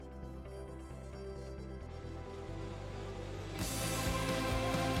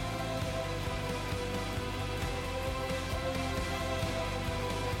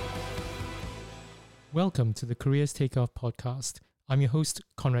Welcome to the Careers Takeoff podcast. I'm your host,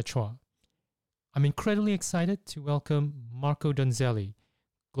 Conrad Chua. I'm incredibly excited to welcome Marco Donzelli,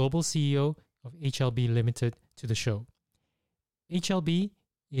 Global CEO of HLB Limited, to the show. HLB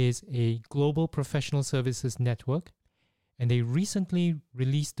is a global professional services network, and they recently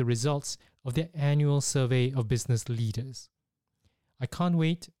released the results of their annual survey of business leaders. I can't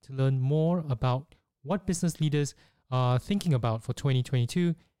wait to learn more about what business leaders are thinking about for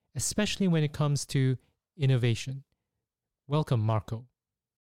 2022, especially when it comes to innovation. Welcome, Marco.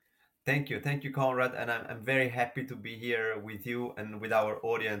 Thank you, Conrad, and I'm very happy to be here with you and with our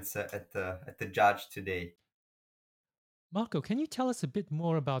audience at the Judge today. Marco, can you tell us a bit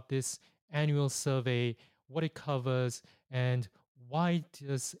more about this annual survey, what it covers, and why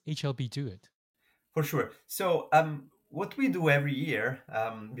does HLB do it? For sure. So, what we do every year,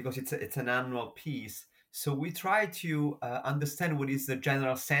 because it's an annual piece, so we try to understand what is the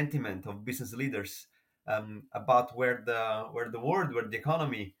general sentiment of business leaders about where the world, where the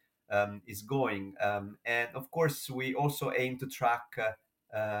economy is going, and of course, we also aim to track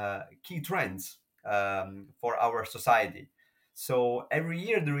key trends for our society. So every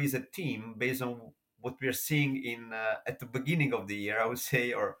year there is a theme based on what we are seeing in at the beginning of the year, I would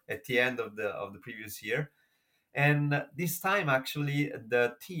say, or at the end of the previous year. And this time, actually,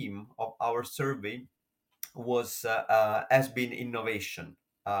 the theme of our survey was has been innovation.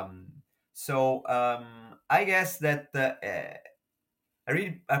 Um, so I guess that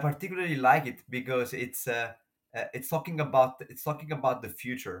I particularly like it because it's talking about the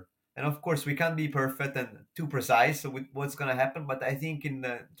future. And of course, we can't be perfect and too precise with what's going to happen. But I think in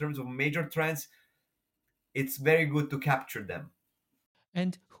terms of major trends, it's very good to capture them.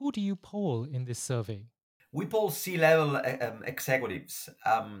 And who do you poll in this survey? We poll C-level executives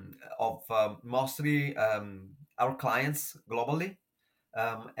of mostly our clients globally,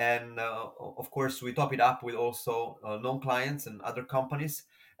 and of course we top it up with also non-clients and other companies.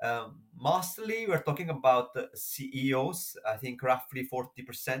 Mostly we're talking about CEOs, I think roughly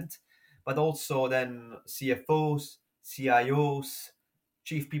 40%, but also then CFOs, CIOs,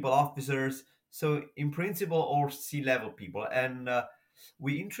 chief people officers. So in principle, all C-level people, and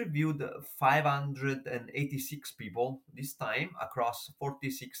we interviewed 586 people this time across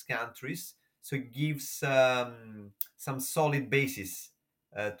 46 countries. So it gives some solid basis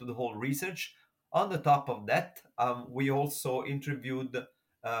to the whole research. On the top of that, we also interviewed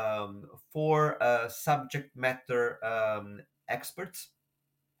four subject matter experts.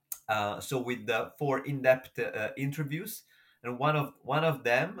 So with the four in-depth interviews, and one of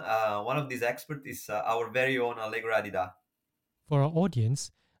them, one of these experts is our very own Allegra Adida. For our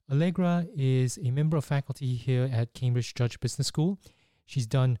audience, Allegra is a member of faculty here at Cambridge Judge Business School. She's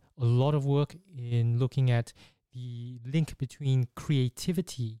done a lot of work in looking at the link between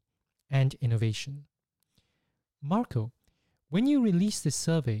creativity and innovation. Marco, when you released this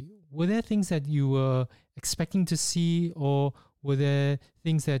survey, were there things that you were expecting to see, or were there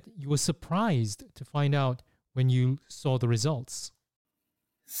things that you were surprised to find out when you saw the results?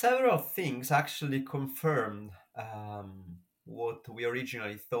 Several things actually confirmed what we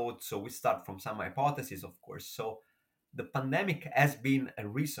originally thought. So we start from some hypotheses, of course. So the pandemic has been a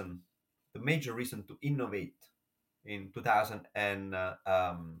reason, the major reason to innovate in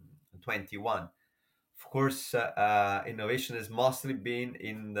 2021. Of course, innovation has mostly been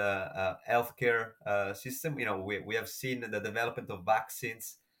in the healthcare system. We have seen the development of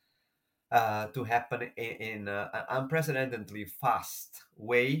vaccines to happen in an unprecedentedly fast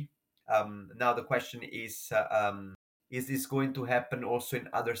way. Now the question is this going to happen also in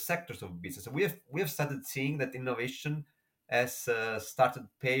other sectors of business? We have started seeing that innovation has started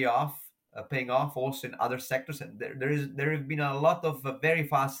paying off also in other sectors, and there have been a lot of very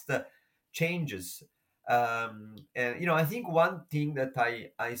fast changes. And I think one thing that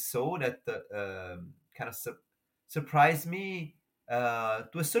I saw that kind of surprised me to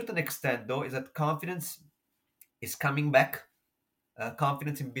a certain extent, though, is that confidence is coming back.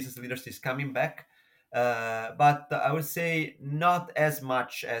 Confidence in business leaders is coming back, but I would say not as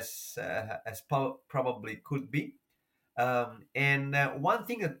much as probably could be. And one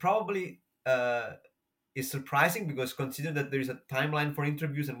thing that probably is surprising, because consider that there is a timeline for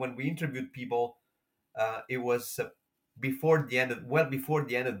interviews, and when we interviewed people, it was well before the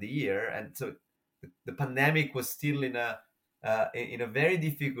end of the year, and so the pandemic was still in a very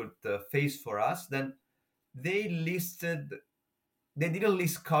difficult phase for us. Then they listed they didn't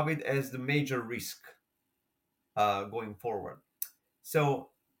list COVID as the major risk going forward. So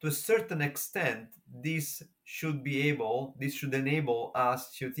to a certain extent, this should enable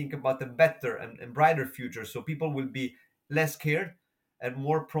us to think about a better and brighter future. So people will be less scared and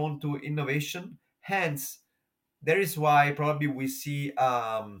more prone to innovation. Hence, that is why probably we see,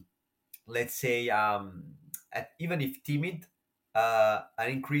 let's say, even if timid, an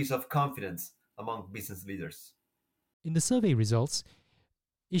increase of confidence among business leaders. In the survey results,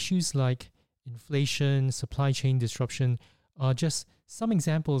 issues like inflation, supply chain disruption are just some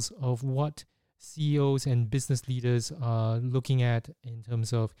examples of what CEOs and business leaders are looking at in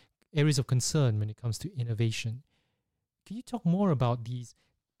terms of areas of concern when it comes to innovation. Can you talk more about these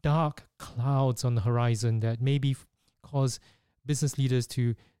dark clouds on the horizon that maybe cause business leaders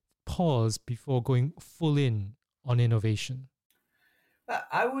to pause before going full in on innovation?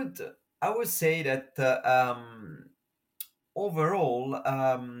 I would I would say that overall,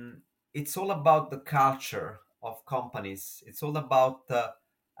 it's all about the culture of companies. It's all about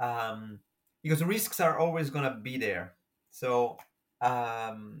um, because risks are always going to be there. So,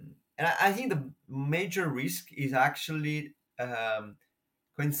 and I think the major risk is actually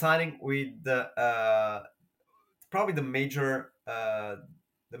coinciding with probably the major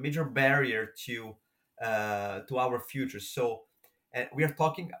barrier to our future. So, we are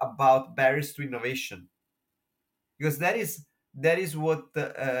talking about barriers to innovation because that is what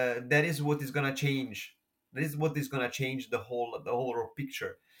is gonna change. That is what is gonna change the whole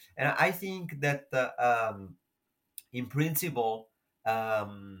picture. And I think that in principle,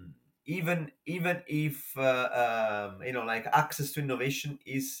 um, even if like access to innovation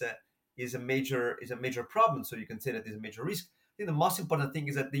is a major problem, so you can say that is a major risk. I think the most important thing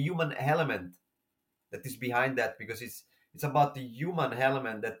is that the human element that is behind that, because it's about the human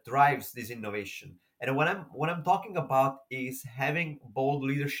element that drives this innovation. And what I'm talking about is having bold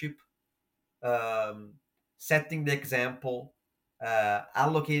leadership, um, setting the example,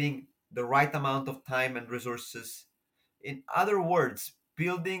 allocating the right amount of time and resources. In other words,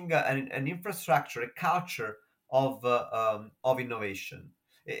 building an infrastructure, a culture of innovation.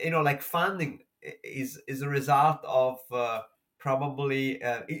 Like funding is a result of probably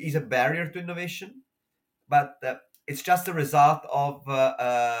is a barrier to innovation, but it's just a result of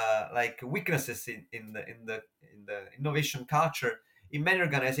like weaknesses in the innovation culture in many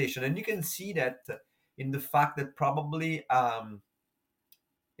organizations. And you can see that in the fact that probably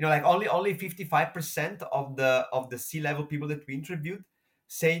like only 55% of the C-level people that we interviewed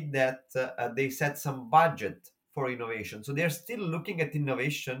say that they set some budget for innovation, so they're still looking at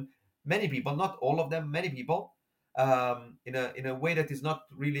innovation. Many people, not all of them, many people, in a way that is not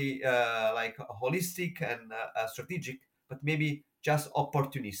really like holistic and strategic, but maybe just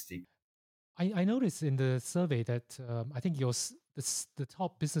opportunistic. I noticed in the survey that I think the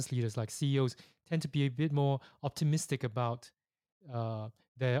top business leaders like CEOs tend to be a bit more optimistic about uh,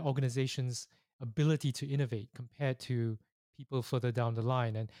 their organization's ability to innovate compared to people further down the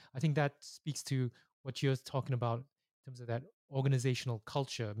line. And I think that speaks to what you're talking about in terms of that organizational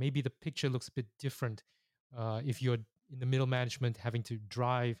culture. Maybe the picture looks a bit different if you're in the middle management having to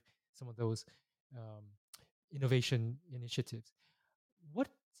drive some of those um, innovation initiatives.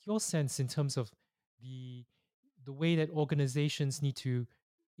 What's your sense in terms of the the way that organizations need to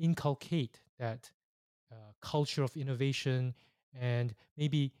inculcate that culture of innovation and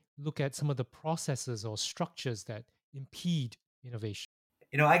maybe look at some of the processes or structures that impede innovation?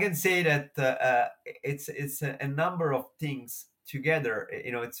 I can say that it's a number of things together.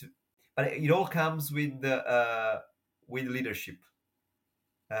 It's but it all comes with leadership.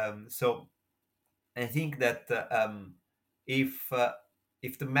 So I think that if uh,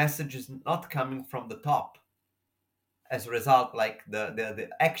 if the message is not coming from the top, as a result, like the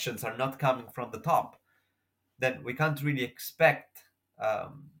actions are not coming from the top, then we can't really expect.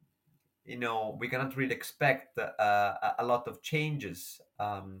 We cannot really expect a lot of changes,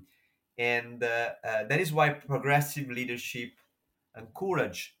 and that is why progressive leadership and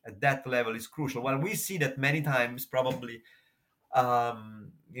courage at that level is crucial. Well, we see that many times, probably,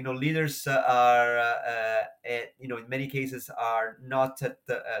 leaders are in many cases are not at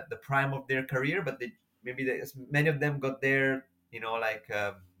the prime of their career, but many of them got there, like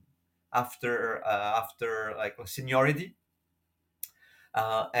after like seniority,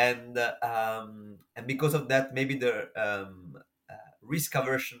 and because of that, maybe the uh, risk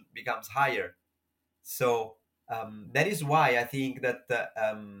aversion becomes higher. So that is why I think that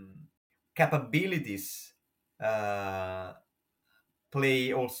capabilities uh,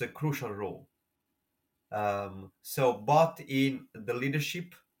 play also a crucial role. So both in the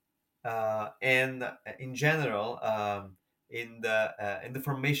leadership and in general, in the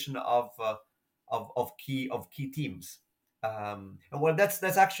formation of key teams. And well, that's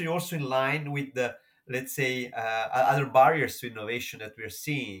actually also in line with the, let's say, other barriers to innovation that we're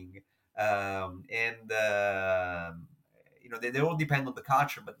seeing. And they all depend on the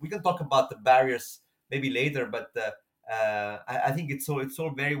culture. But we can talk about the barriers maybe later. But I think it's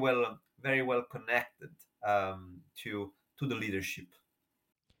all very well connected to the leadership.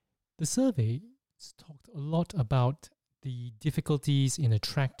 The survey talked a lot about the difficulties in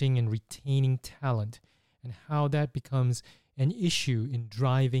attracting and retaining talent and how that becomes an issue in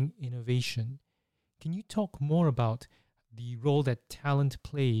driving innovation. Can you talk more about the role that talent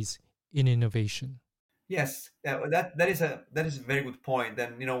plays in innovation? Yes, that is a very good point.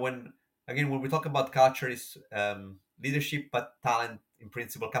 And when we talk about culture, is leadership, but talent in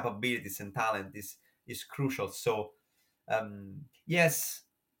principle, capabilities and talent is crucial. So yes,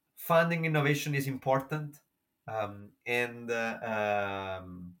 funding innovation is important, and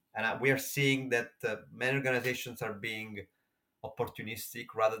we are seeing that many organizations are being opportunistic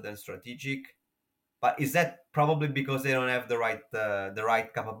rather than strategic. But is that probably because they don't have the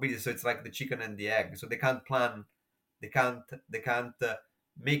right capabilities? So it's like the chicken and the egg. So they can't plan, they can't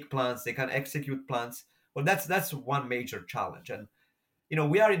make plans, they can't execute plans. Well, that's one major challenge. And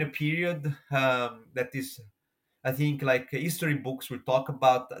we are in a period that is, I think, like history books will talk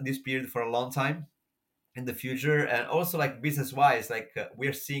about this period for a long time in the future. And also, like, business wise, like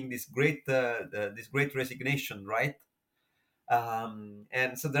we're seeing this great resignation, right?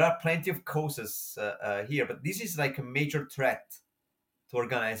 And so there are plenty of causes here, but this is like a major threat to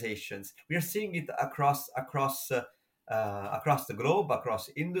organizations. We are seeing it across the globe, across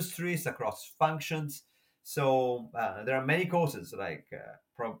industries, across functions. So there are many causes, like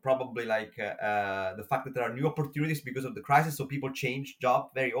probably like the fact that there are new opportunities because of the crisis. So people change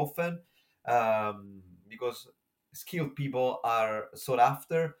job very often because skilled people are sought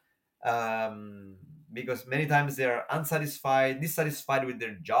after. Um, because many times they are dissatisfied with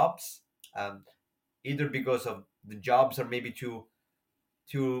their jobs, um, either because of the jobs are maybe too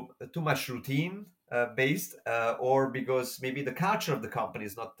much routine based, or because maybe the culture of the company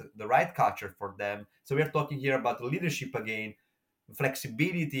is not the right culture for them. So we're talking here about leadership again,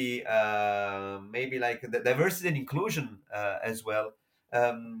 flexibility, maybe like the diversity and inclusion as well.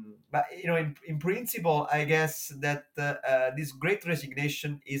 But in principle, I guess that this great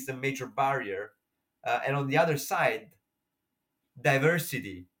resignation is a major barrier, and on the other side,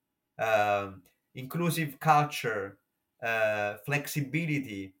 diversity, um, inclusive culture,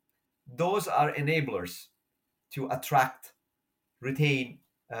 flexibility, those are enablers to attract, retain,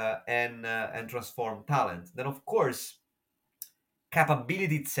 and transform talent. Then, of course,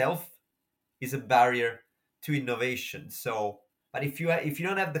 capability itself is a barrier to innovation. So, but if you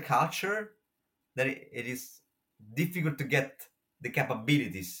don't have the culture, then it is difficult to get the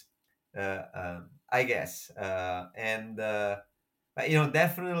capabilities, I guess. And but,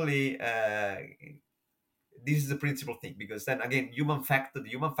 definitely, this is the principal thing, because then again, the human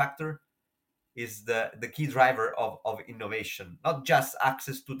factor is the key driver of innovation, not just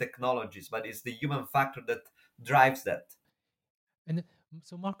access to technologies, but it's the human factor that drives that. And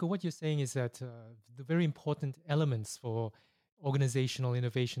so, Marco, what you're saying is that the very important elements for organizational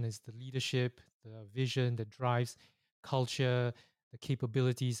innovation is the leadership, the vision that drives culture, the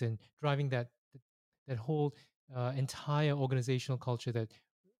capabilities, and driving that whole entire organizational culture that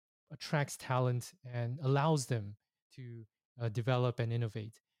attracts talent and allows them to develop and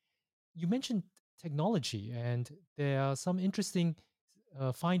innovate. You mentioned technology, and there are some interesting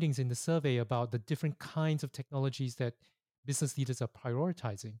findings in the survey about the different kinds of technologies that business leaders are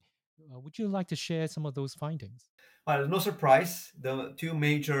prioritizing. Would you like to share some of those findings? Well, no surprise, the two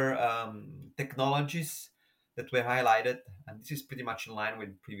major technologies that were highlighted, and this is pretty much in line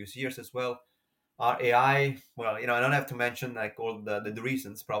with previous years as well, are AI. Well, I don't have to mention like all the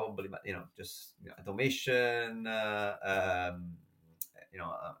reasons probably, but just automation, you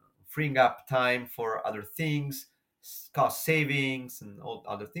know, uh, freeing up time for other things, cost savings, and all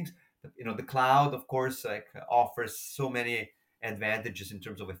other things. The cloud, of course, like offers so many advantages in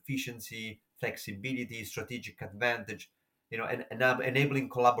terms of efficiency, flexibility, strategic advantage, and enabling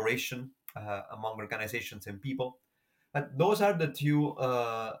collaboration among organizations and people. But those are the two,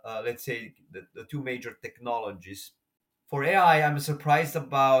 let's say, the two major technologies. For AI, I'm surprised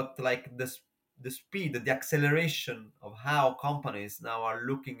about like the speed, the acceleration of how companies now are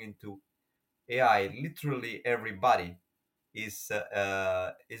looking into AI. Literally, everybody is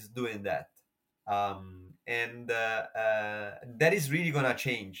doing that, and that is really gonna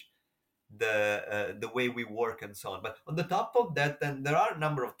change the way we work and so on. But on the top of that, then there are a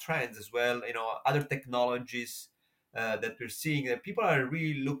number of trends as well. Other technologies that we're seeing, that people are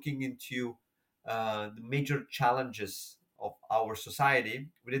really looking into the major challenges of our society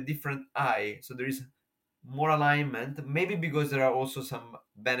with a different eye. So there is more alignment, maybe because there are also some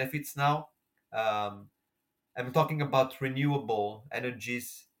benefits now. Um, I'm talking about renewable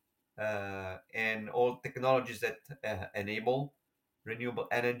energies and all technologies that enable renewable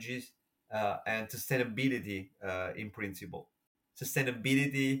energies and sustainability in principle.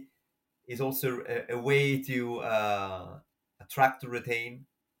 Sustainability is also a way to attract to retain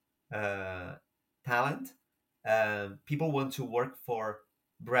uh, talent. People want to work for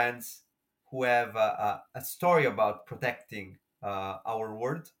brands who have a story about protecting our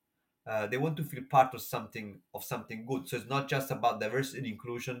world. They want to feel part of something good. So it's not just about diversity and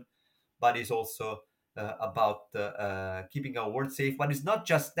inclusion, but it's also about keeping our world safe. But it's not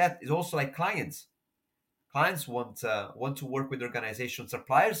just that. It's also like clients. Clients want to work with organizations.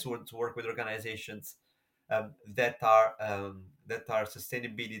 Suppliers want to work with organizations that are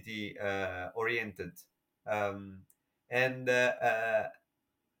sustainability oriented, um, and uh, uh,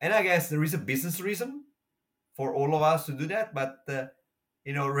 and I guess there is a business reason for all of us to do that. But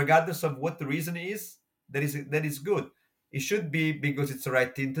regardless of what the reason is, that is good. It should be because it's the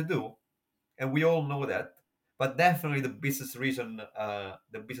right thing to do, and we all know that. But definitely, the business reason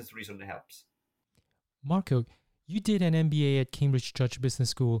helps. Marco, you did an MBA at Cambridge Judge Business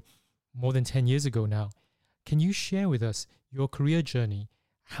School more than 10 years ago now. Can you share with us your career journey?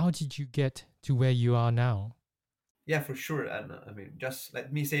 How did you get to where you are now? Yeah, for sure. And I mean, just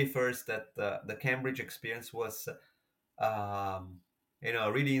let me say first that the Cambridge experience was, um,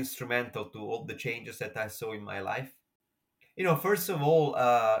 really instrumental to all the changes that I saw in my life. First of all,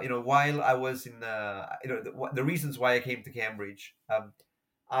 while I was in, the reasons why I came to Cambridge,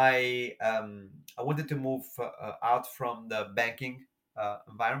 I wanted to move out from the banking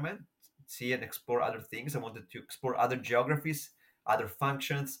environment, see and explore other things. I wanted to explore other geographies, other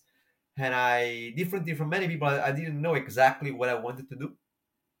functions, and differently from many people, I didn't know exactly what I wanted to do.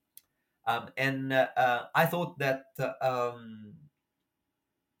 And I thought that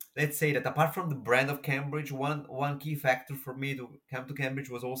let's say that apart from the brand of Cambridge, one key factor for me to come to Cambridge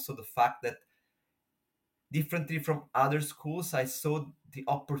was also the fact that differently from other schools, I saw the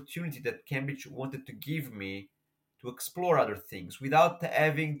opportunity that Cambridge wanted to give me to explore other things without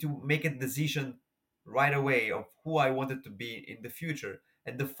having to make a decision right away of who I wanted to be in the future.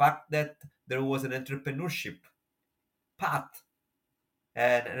 And the fact that there was an entrepreneurship path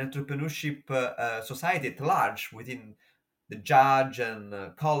and an entrepreneurship society at large within the judge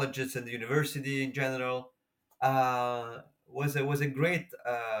and colleges and the university in general was a great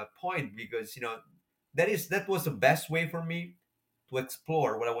point because that was the best way for me to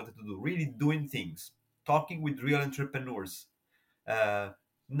explore what I wanted to do, really doing things, talking with real entrepreneurs, uh,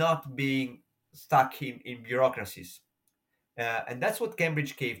 not being stuck in bureaucracies, and that's what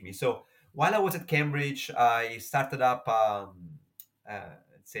Cambridge gave me. So while I was at Cambridge, I started up,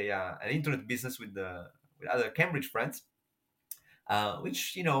 let's say, an internet business with other Cambridge friends,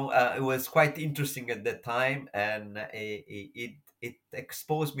 which it was quite interesting at that time, and it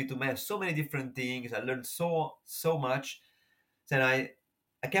exposed me to so many different things. I learned so much. Then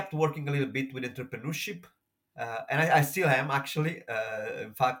I kept working a little bit with entrepreneurship, and I still am actually.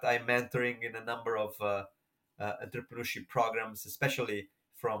 In fact, I'm mentoring in a number of entrepreneurship programs, especially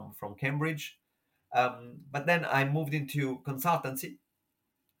from Cambridge. But then I moved into consultancy,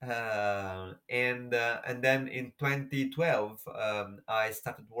 and then in 2012 I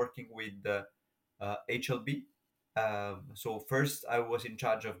started working with HLB. So first I was in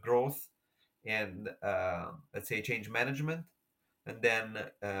charge of growth and let's say change management, and then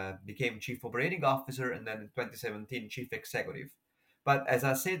became chief operating officer, and then in 2017 chief executive. But as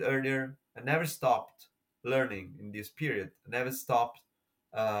I said earlier, I never stopped learning in this period. I never stopped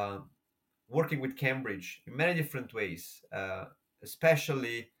uh, working with Cambridge in many different ways,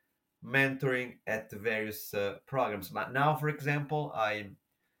 especially mentoring at the various programs. Now, for example,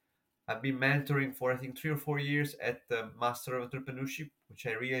 I've been mentoring for I think 3 or 4 years at the Master of Entrepreneurship, which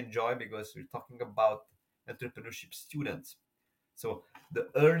I really enjoy because we're talking about entrepreneurship students. So the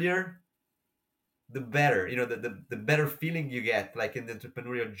earlier, the better. The better feeling you get, like in the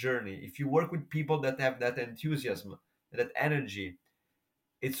entrepreneurial journey. If you work with people that have that enthusiasm, that energy,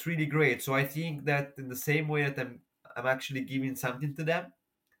 it's really great. So I think that in the same way that I'm actually giving something to them,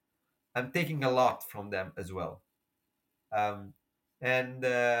 I'm taking a lot from them as well. Um, and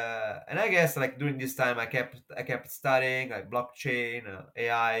I guess like during this time, I kept studying like blockchain,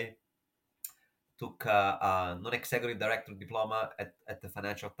 AI. Took a non-executive director diploma at the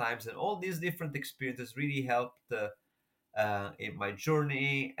Financial Times, and all these different experiences really helped in my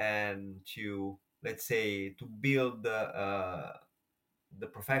journey and to let's say to build the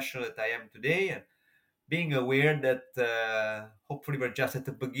professional that I am today, and being aware that hopefully we're just at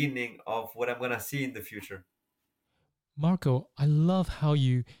the beginning of what I'm gonna see in the future. Marco, I love how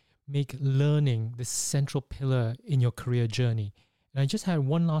you make learning the central pillar in your career journey. And I just had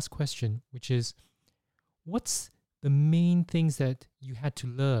one last question, which is, what's the main things that you had to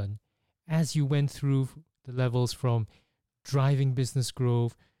learn as you went through the levels from driving business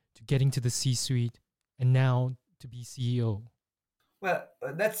growth to getting to the C-suite and now to be CEO? Well,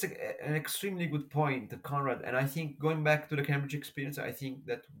 that's an extremely good point, Conrad. And I think going back to the Cambridge experience, I think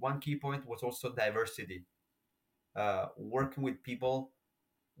that one key point was also diversity. Working with people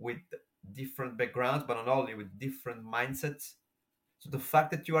with different backgrounds, but not only with different mindsets. So the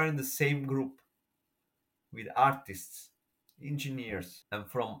fact that you are in the same group with artists, engineers, and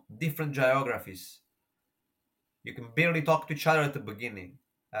from different geographies, you can barely talk to each other at the beginning.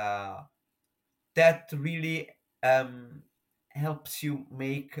 Uh, that really um, helps you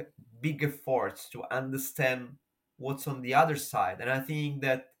make big efforts to understand what's on the other side. And I think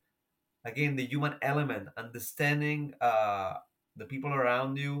that, again, the human element, understanding the people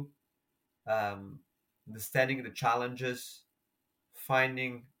around you, um, understanding the challenges,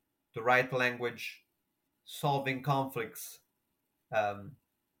 finding the right language, solving conflicts, um,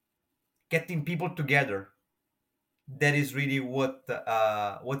 getting people together. That is really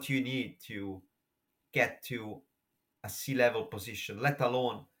what you need to get to a C-level position, let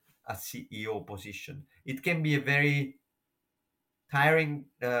alone a CEO position. It can be a very tiring,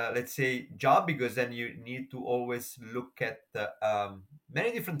 let's say, job, because then you need to always look at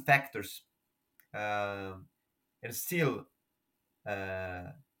many different factors, and still, uh,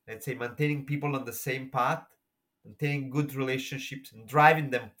 let's say, maintaining people on the same path, maintaining good relationships, and driving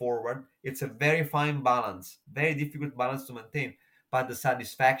them forward. It's a very fine balance, very difficult balance to maintain. But the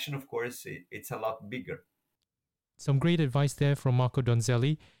satisfaction, of course, it's a lot bigger. Some great advice there from Marco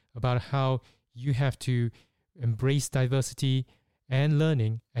Donzelli about how you have to embrace diversity and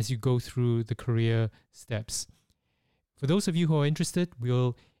learning as you go through the career steps. For those of you who are interested,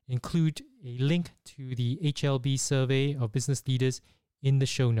 we'll include a link to the HLB survey of business leaders in the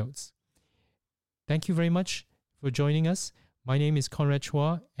show notes. Thank you very much for joining us. My name is Conrad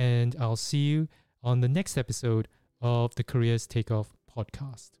Chua, and I'll see you on the next episode of the Careers Takeoff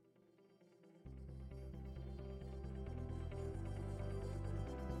podcast.